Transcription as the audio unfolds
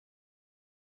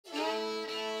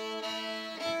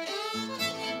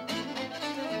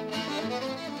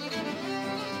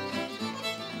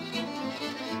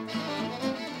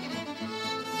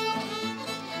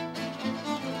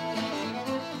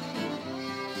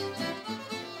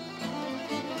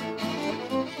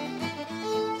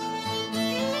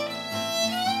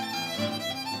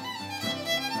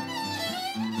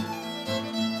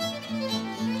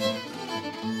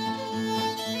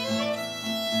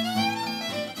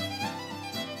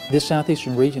This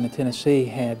southeastern region of Tennessee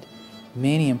had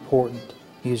many important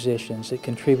musicians that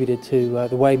contributed to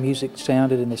the way music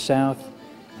sounded in the South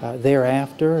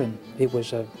thereafter, and it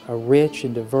was a rich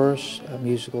and diverse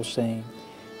musical scene.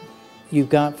 You've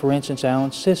got, for instance,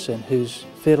 Alan Sisson, whose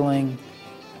fiddling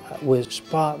was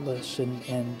spotless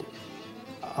and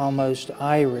almost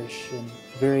Irish and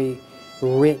very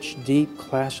rich, deep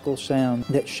classical sound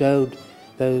that showed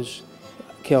those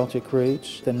Celtic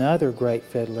roots. Another great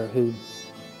fiddler who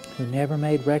never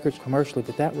made records commercially,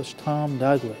 but that was Tom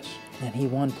Douglas, and he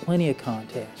won plenty of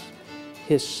contests.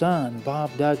 His son, Bob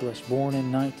Douglas, born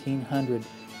in 1900,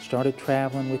 started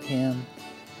traveling with him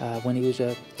when he was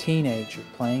a teenager,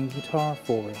 playing guitar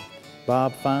for him.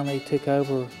 Bob finally took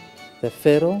over the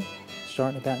fiddle,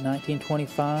 starting about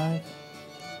 1925,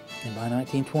 and by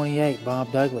 1928,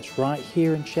 Bob Douglas, right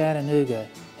here in Chattanooga,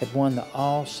 had won the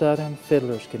All-Southern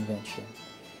Fiddlers Convention.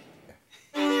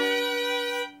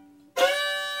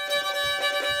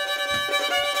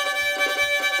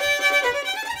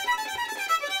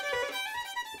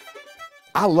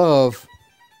 I love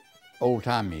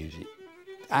old-time music.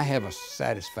 I have a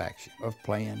satisfaction of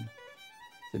playing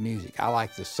the music. I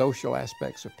like the social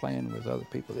aspects of playing with other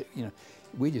people. That, you know,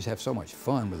 we just have so much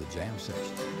fun with the jam session.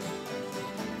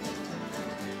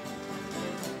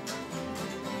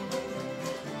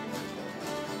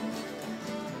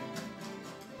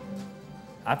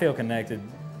 I feel connected,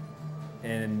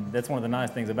 and that's one of the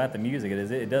nice things about the music.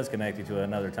 It does connect you to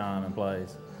another time and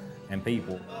place and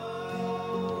people.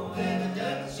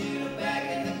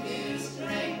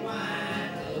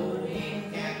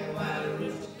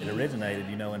 It originated,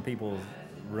 you know, in people's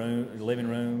living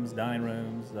rooms, dining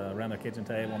rooms, around their kitchen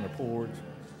table, on their porch,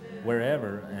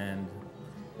 wherever. And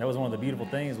that was one of the beautiful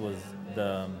things, was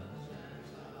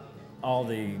all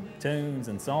the tunes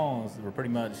and songs were pretty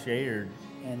much shared.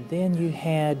 And then you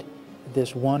had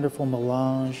this wonderful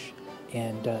melange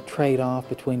and trade-off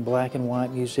between black and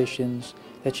white musicians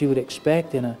that you would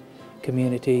expect in a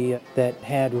community that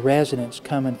had residents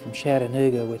coming from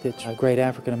Chattanooga with its great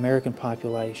African-American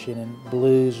population and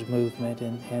blues movement,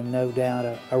 and no doubt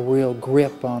a real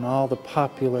grip on all the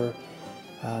popular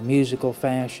musical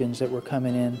fashions that were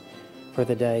coming in for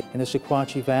the day. In the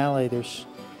Sequatchie Valley, there's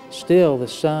still the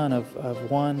son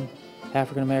of one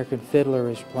African-American fiddler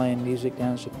is playing music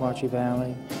down in Sequatchie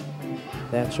Valley.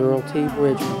 That's Earl T.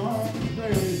 Bridgman.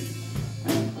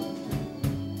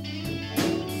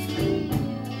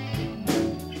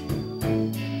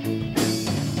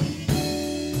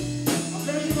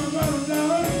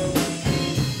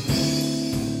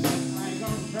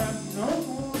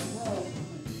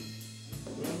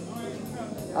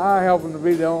 I happen to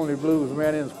be the only blues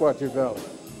man in Sequatchie Valley.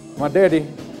 My daddy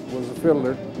was a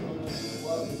fiddler.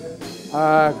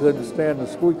 I couldn't stand the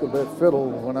squeak of that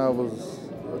fiddle when I was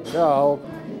a child,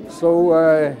 so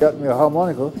I got me a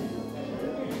harmonica,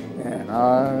 and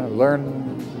I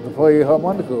learned to play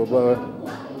harmonica by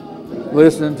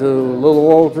listening to Little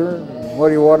Walter,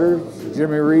 Muddy Waters,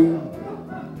 Jimmy Reed,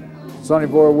 Sonny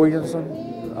Boy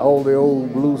Williamson, all the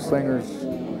old blues singers,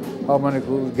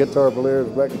 harmonicas, guitar players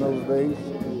back in those days.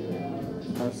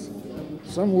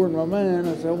 Somewhere in my mind,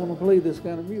 I said, I want to play this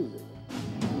kind of music.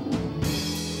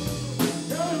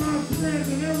 Tell my friends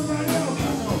and everybody